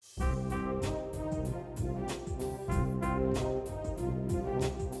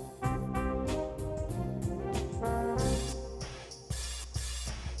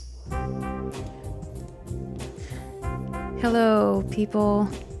Hello, people.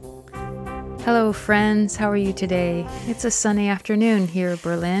 Hello, friends. How are you today? It's a sunny afternoon here in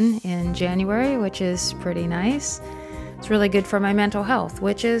Berlin in January, which is pretty nice. It's really good for my mental health,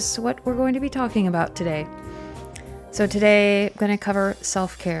 which is what we're going to be talking about today. So today, I'm going to cover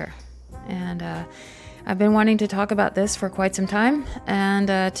self-care. And I've been wanting to talk about this for quite some time, and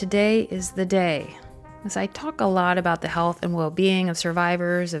today is the day. As I talk a lot about the health and well-being of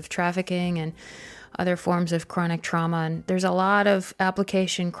survivors of trafficking and other forms of chronic trauma, and there's a lot of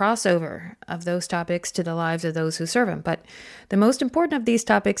application crossover of those topics to the lives of those who serve them. But the most important of these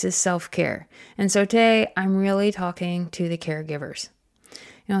topics is self-care. And so today, I'm really talking to the caregivers.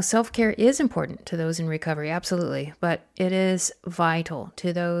 You know, self-care is important to those in recovery, absolutely, but it is vital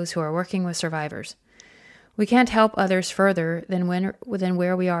to those who are working with survivors. We can't help others further than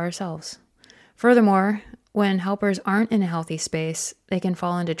where we are ourselves. Furthermore, when helpers aren't in a healthy space, they can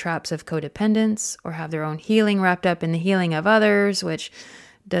fall into traps of codependence or have their own healing wrapped up in the healing of others, which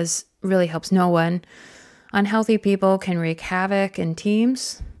really helps no one. Unhealthy people can wreak havoc in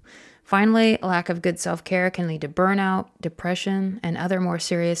teams. Finally, a lack of good self-care can lead to burnout, depression, and other more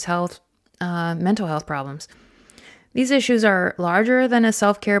serious mental health problems. These issues are larger than a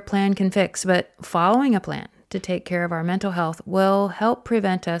self-care plan can fix, but following a plan to take care of our mental health will help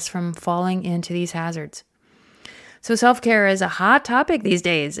prevent us from falling into these hazards. So self-care is a hot topic these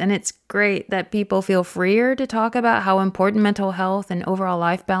days, and it's great that people feel freer to talk about how important mental health and overall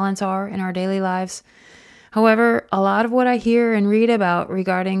life balance are in our daily lives. However, a lot of what I hear and read about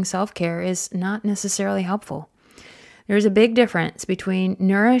regarding self-care is not necessarily helpful. There's a big difference between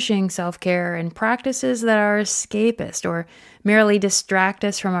nourishing self-care and practices that are escapist or merely distract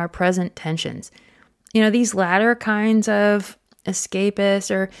us from our present tensions. You know, these latter kinds of escapist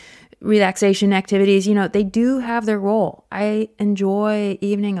or relaxation activities, they do have their role. I enjoy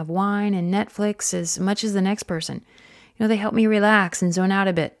evening of wine and Netflix as much as the next person. They help me relax and zone out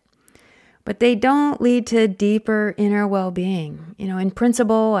a bit. But they don't lead to deeper inner well-being. In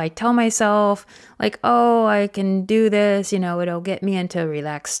principle, I tell myself, I can do this, it'll get me into a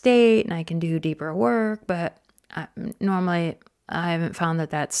relaxed state and I can do deeper work. But normally, I haven't found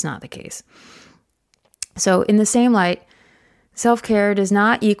that that's not the case. So in the same light, self-care does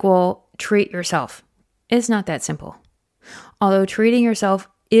not equal treat yourself. It's not that simple. Although treating yourself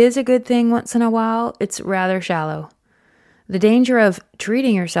is a good thing once in a while, it's rather shallow. The danger of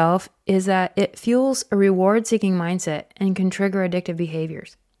treating yourself is that it fuels a reward-seeking mindset and can trigger addictive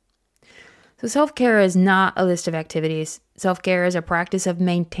behaviors. So self-care is not a list of activities. Self-care is a practice of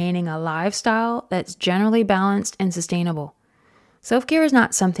maintaining a lifestyle that's generally balanced and sustainable. Self-care is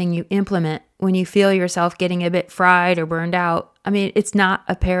not something you implement when you feel yourself getting a bit fried or burned out. It's not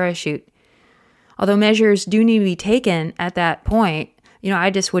a parachute. Although measures do need to be taken at that point,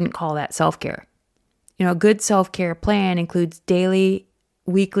 I just wouldn't call that self-care. A good self-care plan includes daily,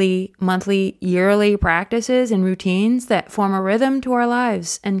 weekly, monthly, yearly practices and routines that form a rhythm to our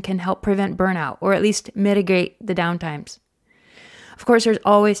lives and can help prevent burnout or at least mitigate the downtimes. Of course, there's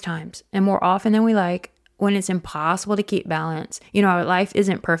always times, and more often than we like, when it's impossible to keep balance. Our life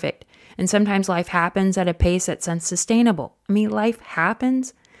isn't perfect, and sometimes life happens at a pace that's unsustainable. Life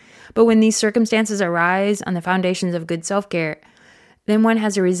happens, but when these circumstances arise on the foundations of good self-care, then one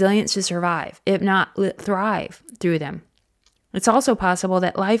has a resilience to survive, if not thrive through them. It's also possible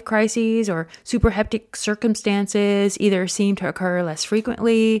that life crises or super hectic circumstances either seem to occur less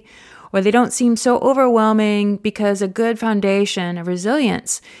frequently or they don't seem so overwhelming because a good foundation of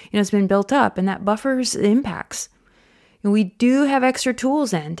resilience, has been built up and that buffers the impacts. And we do have extra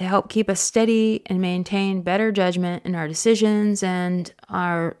tools then to help keep us steady and maintain better judgment in our decisions and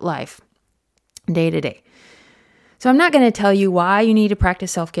our life day to day. So I'm not going to tell you why you need to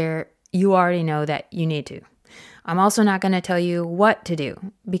practice self-care. You already know that you need to. I'm also not going to tell you what to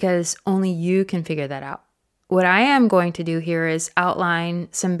do because only you can figure that out. What I am going to do here is outline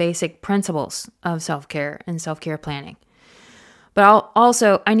some basic principles of self-care and self-care planning. But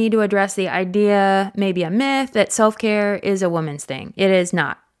I need to address the idea, maybe a myth, that self-care is a woman's thing. It is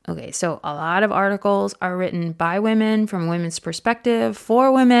not. Okay, so a lot of articles are written by women from women's perspective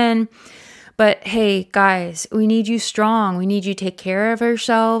for women. But hey, guys, we need you strong. We need you to take care of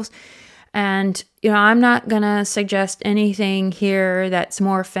yourselves. And, I'm not going to suggest anything here that's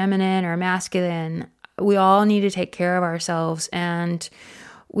more feminine or masculine. We all need to take care of ourselves, and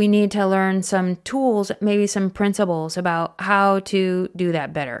we need to learn some tools, maybe some principles about how to do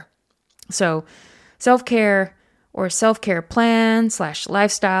that better. So self-care or self-care plan /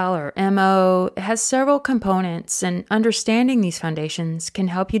 lifestyle or MO has several components, and understanding these foundations can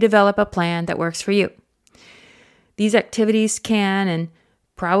help you develop a plan that works for you. These activities can and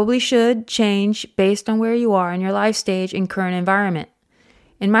probably should change based on where you are in your life stage and current environment.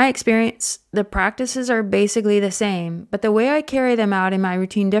 In my experience, the practices are basically the same, but the way I carry them out in my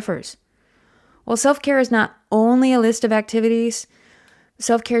routine differs. While self-care is not only a list of activities,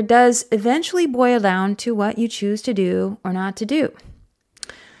 self-care does eventually boil down to what you choose to do or not to do.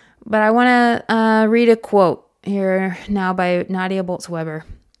 But I want to read a quote here now by Nadia Bolz-Weber.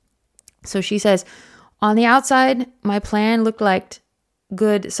 So she says, "On the outside, my plan looked like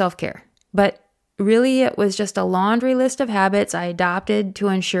good self-care, but really it was just a laundry list of habits I adopted to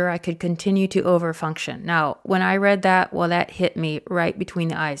ensure I could continue to overfunction." Now, when I read that, well, that hit me right between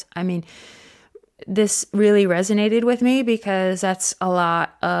the eyes. I mean, this really resonated with me because that's a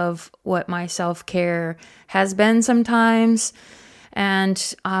lot of what my self-care has been sometimes.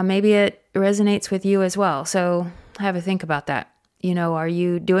 And maybe it resonates with you as well. So have a think about that. Are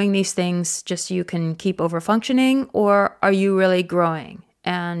you doing these things just so you can keep overfunctioning, or are you really growing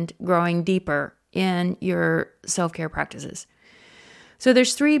and growing deeper in your self-care practices? So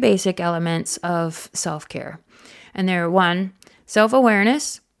there's 3 basic elements of self-care. And they're 1,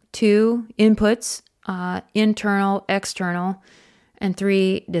 self-awareness, 2, inputs, internal, external, and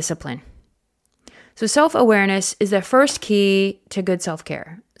 3, discipline. So self-awareness is the first key to good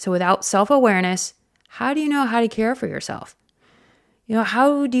self-care. So without self-awareness, how do you know how to care for yourself?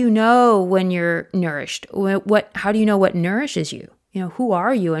 How do you know when you're nourished? How do you know what nourishes you? Who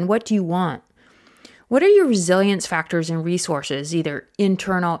are you and what do you want? What are your resilience factors and resources, either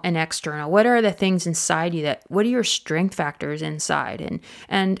internal and external? What are the things inside you what are your strength factors inside?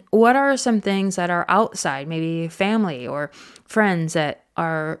 And what are some things that are outside, maybe family or friends that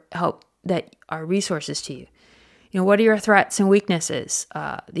are resources to you? What are your threats and weaknesses?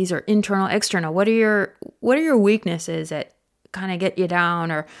 These are internal, external. What are your weaknesses that kind of get you down,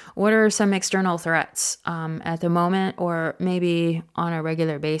 or what are some external threats at the moment, or maybe on a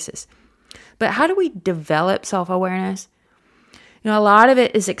regular basis? But how do we develop self-awareness? A lot of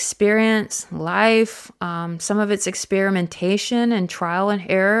it is experience, life. Some of it's experimentation and trial and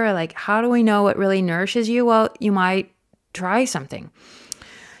error. Like, how do we know what really nourishes you? Well, you might try something.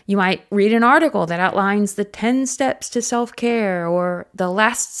 You might read an article that outlines the 10 steps to self-care or the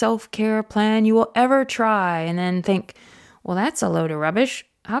last self-care plan you will ever try, and then think, well, that's a load of rubbish.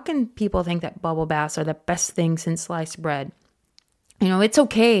 How can people think that bubble baths are the best thing since sliced bread? It's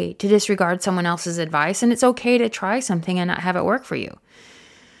okay to disregard someone else's advice, and it's okay to try something and not have it work for you.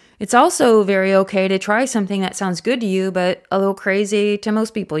 It's also very okay to try something that sounds good to you, but a little crazy to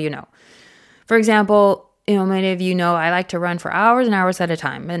most people you know. For example, many of you know I like to run for hours and hours at a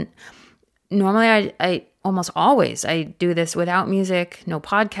time. And normally I almost always, I do this without music, no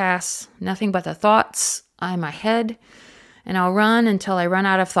podcasts, nothing but the thoughts in my head. And I'll run until I run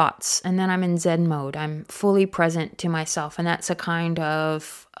out of thoughts. And then I'm in Zen mode. I'm fully present to myself. And that's a kind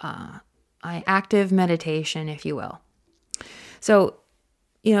of active meditation, if you will. So,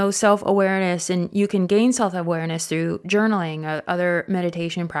 self-awareness, and you can gain self-awareness through journaling or other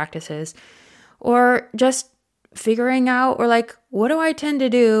meditation practices, or just figuring out, or what do I tend to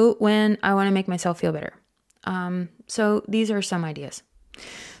do when I want to make myself feel better? So these are some ideas.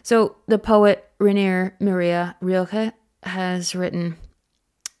 So the poet Rainer Maria Rilke has written,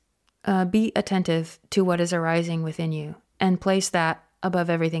 be attentive to what is arising within you and place that above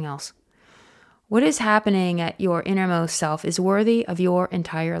everything else. What is happening at your innermost self is worthy of your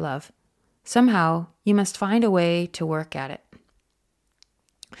entire love. Somehow you must find a way to work at it.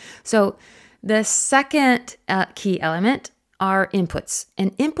 So the second key element are inputs.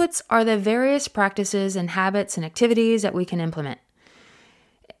 And inputs are the various practices and habits and activities that we can implement.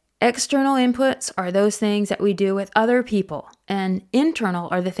 External inputs are those things that we do with other people, and internal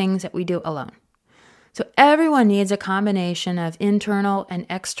are the things that we do alone. So everyone needs a combination of internal and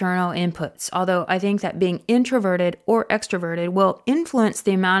external inputs, although I think that being introverted or extroverted will influence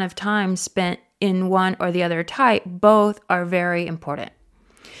the amount of time spent in one or the other type. Both are very important.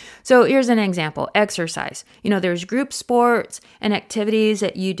 So here's an example, exercise. There's group sports and activities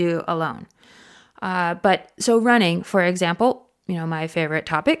that you do alone. So running, for example, my favorite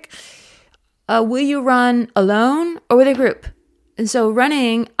topic, will you run alone or with a group? And so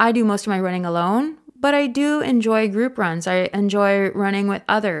running, I do most of my running alone, but I do enjoy group runs. I enjoy running with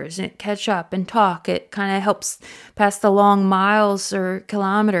others and catch up and talk. It kind of helps pass the long miles or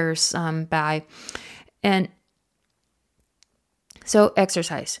kilometers by. And so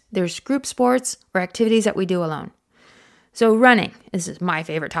exercise, there's group sports or activities that we do alone. So running, this is my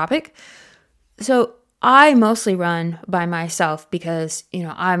favorite topic. So I mostly run by myself because,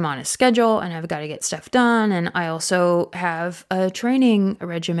 I'm on a schedule and I've got to get stuff done. And I also have a training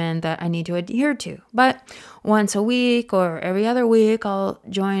regimen that I need to adhere to. But once a week or every other week, I'll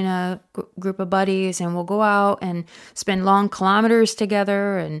join a group of buddies and we'll go out and spend long kilometers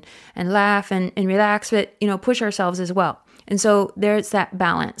together and laugh and relax, but, push ourselves as well. And so there's that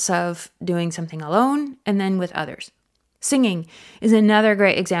balance of doing something alone and then with others. Singing is another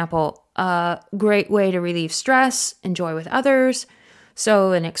great example, a great way to relieve stress, enjoy with others.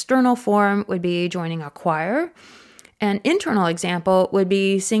 So an external form would be joining a choir. An internal example would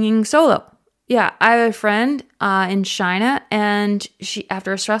be singing solo. Yeah, I have a friend in China, and she,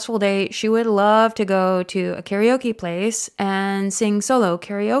 after a stressful day, she would love to go to a karaoke place and sing solo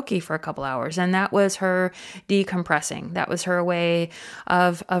karaoke for a couple hours. And that was her decompressing. That was her way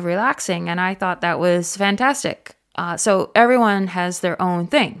of relaxing. And I thought that was fantastic. So everyone has their own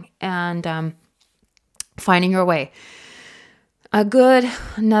thing, and finding your way.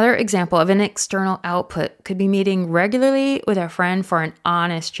 Another example of an external output could be meeting regularly with a friend for an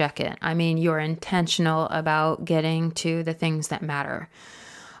honest check-in. I mean, you're intentional about getting to the things that matter.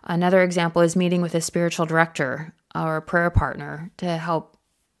 Another example is meeting with a spiritual director or a prayer partner to help,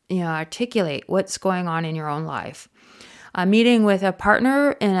 articulate what's going on in your own life. Meeting with a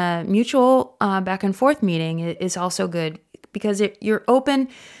partner in a mutual back and forth meeting is also good because you're open,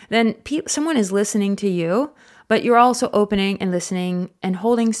 then someone is listening to you, but you're also opening and listening and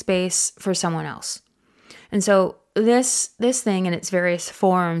holding space for someone else. And so this thing in its various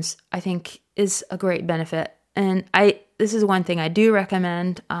forms, I think, is a great benefit. And this is one thing I do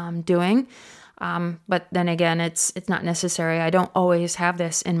recommend doing. But then again, it's not necessary. I don't always have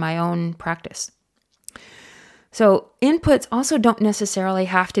this in my own practice. So inputs also don't necessarily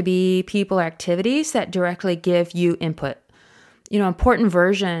have to be people or activities that directly give you input. Important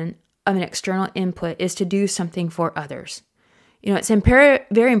version of an external input is to do something for others. It's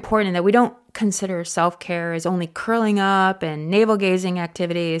very important that we don't consider self-care as only curling up and navel-gazing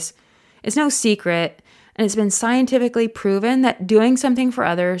activities. It's no secret, and it's been scientifically proven that doing something for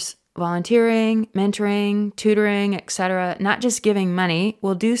others, volunteering, mentoring, tutoring, etc., not just giving money,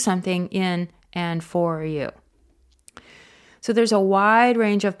 will do something in and for you. So there's a wide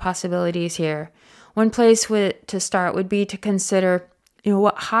range of possibilities here. One place to start would be to consider,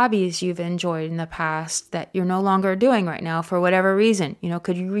 what hobbies you've enjoyed in the past that you're no longer doing right now for whatever reason.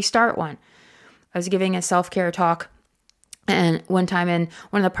 Could you restart one? I was giving a self-care talk, and one time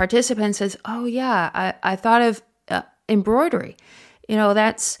one of the participants says, "Oh yeah, I thought of embroidery.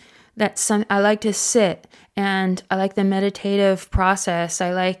 That's some. I like to sit, and I like the meditative process.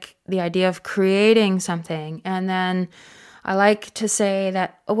 I like the idea of creating something, and then I like to say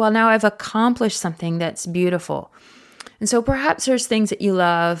that, well, now I've accomplished something that's beautiful." And so perhaps there's things that you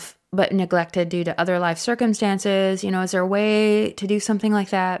love but neglected due to other life circumstances. Is there a way to do something like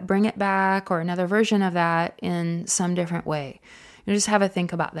that, bring it back, or another version of that in some different way? Just have a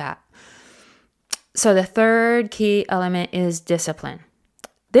think about that. So the third key element is discipline.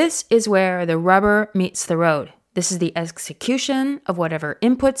 This is where the rubber meets the road. This is the execution of whatever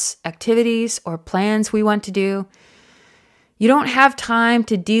inputs, activities, or plans we want to do. You don't have time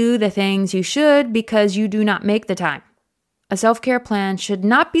to do the things you should because you do not make the time. A self-care plan should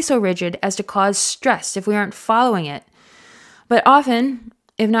not be so rigid as to cause stress if we aren't following it. But often,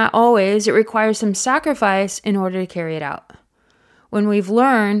 if not always, it requires some sacrifice in order to carry it out. When we've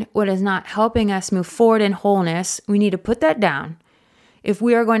learned what is not helping us move forward in wholeness, we need to put that down if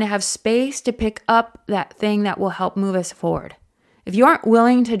we are going to have space to pick up that thing that will help move us forward. If you aren't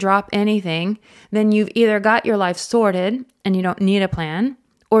willing to drop anything, then you've either got your life sorted and you don't need a plan,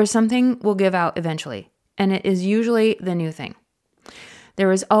 or something will give out eventually. And it is usually the new thing.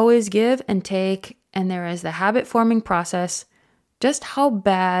 There is always give and take, and there is the habit-forming process. Just how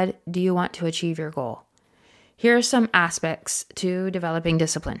bad do you want to achieve your goal? Here are some aspects to developing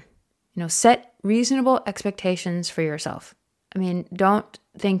discipline. Set reasonable expectations for yourself. Don't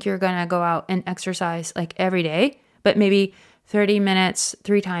think you're going to go out and exercise like every day, but maybe 30 minutes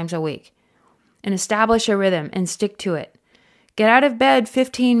 3 times a week. And establish a rhythm and stick to it. Get out of bed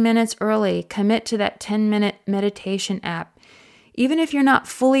 15 minutes early. Commit to that 10-minute meditation app. Even if you're not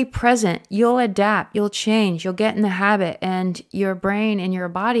fully present, you'll adapt, you'll change, you'll get in the habit, and your brain and your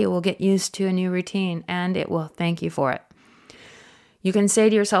body will get used to a new routine, and it will thank you for it. You can say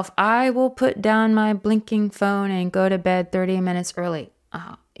to yourself, I will put down my blinking phone and go to bed 30 minutes early.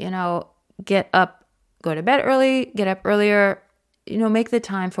 Get up, go to bed early, get up earlier, make the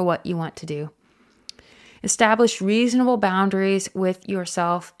time for what you want to do. Establish reasonable boundaries with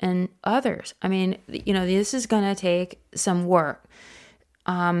yourself and others. This is going to take some work.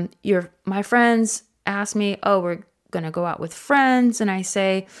 My friends ask me, oh, we're going to go out with friends. And I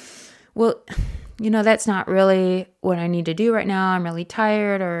say, well, that's not really what I need to do right now. I'm really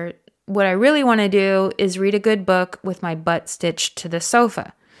tired. Or what I really want to do is read a good book with my butt stitched to the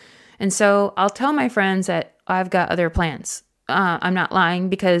sofa. And so I'll tell my friends that I've got other plans. I'm not lying,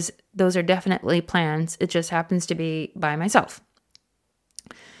 because those are definitely plans. It just happens to be by myself.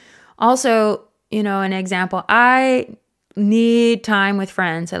 Also, an example, I need time with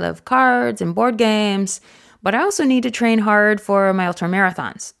friends. I love cards and board games, but I also need to train hard for my ultra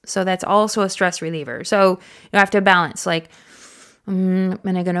marathons. So that's also a stress reliever. So you have to balance, like, am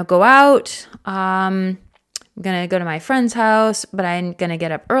I going to go out? I'm going to go to my friend's house, but I'm going to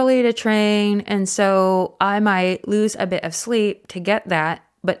get up early to train. And so I might lose a bit of sleep to get that,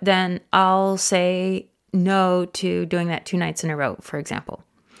 but then I'll say no to doing that 2 nights in a row, for example.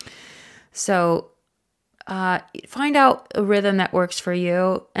 So find out a rhythm that works for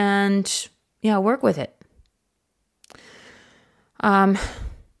you and work with it.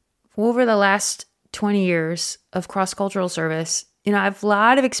 Over the last 20 years of cross-cultural service, I have a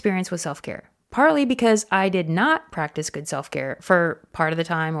lot of experience with self-care, partly because I did not practice good self-care for part of the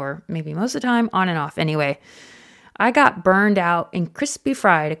time, or maybe most of the time, on and off anyway. I got burned out and crispy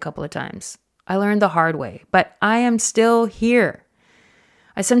fried a couple of times. I learned the hard way, but I am still here.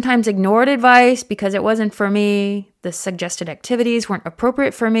 I sometimes ignored advice because it wasn't for me. The suggested activities weren't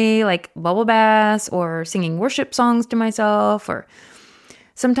appropriate for me, like bubble baths or singing worship songs to myself. Or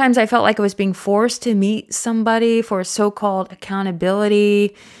sometimes I felt like I was being forced to meet somebody for a so-called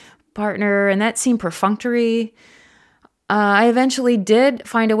accountability partner, and that seemed perfunctory. I eventually did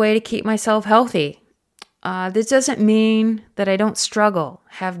find a way to keep myself healthy. This doesn't mean that I don't struggle,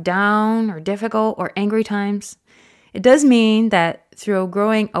 have down or difficult or angry times. It does mean that through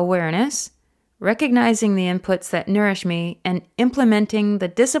growing awareness, recognizing the inputs that nourish me, and implementing the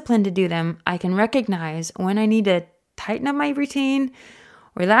discipline to do them, I can recognize when I need to tighten up my routine,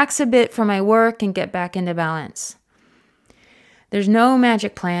 relax a bit from my work, and get back into balance. There's no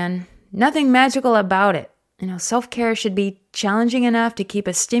magic plan, nothing magical about it. Self-care should be challenging enough to keep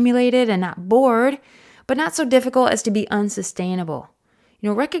us stimulated and not bored, but not so difficult as to be unsustainable.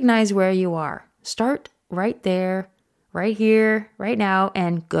 Recognize where you are. Start right there, right here, right now,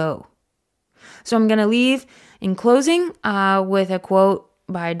 and go. So I'm going to leave in closing with a quote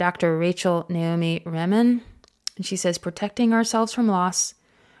by Dr. Rachel Naomi Remen. And she says, protecting ourselves from loss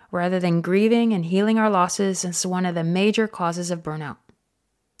rather than grieving and healing our losses is one of the major causes of burnout.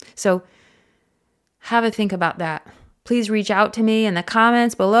 So have a think about that. Please reach out to me in the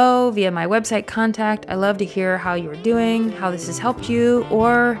comments below via my website contact. I love to hear how you're doing, how this has helped you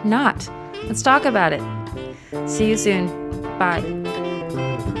or not. Let's talk about it. See you soon. Bye.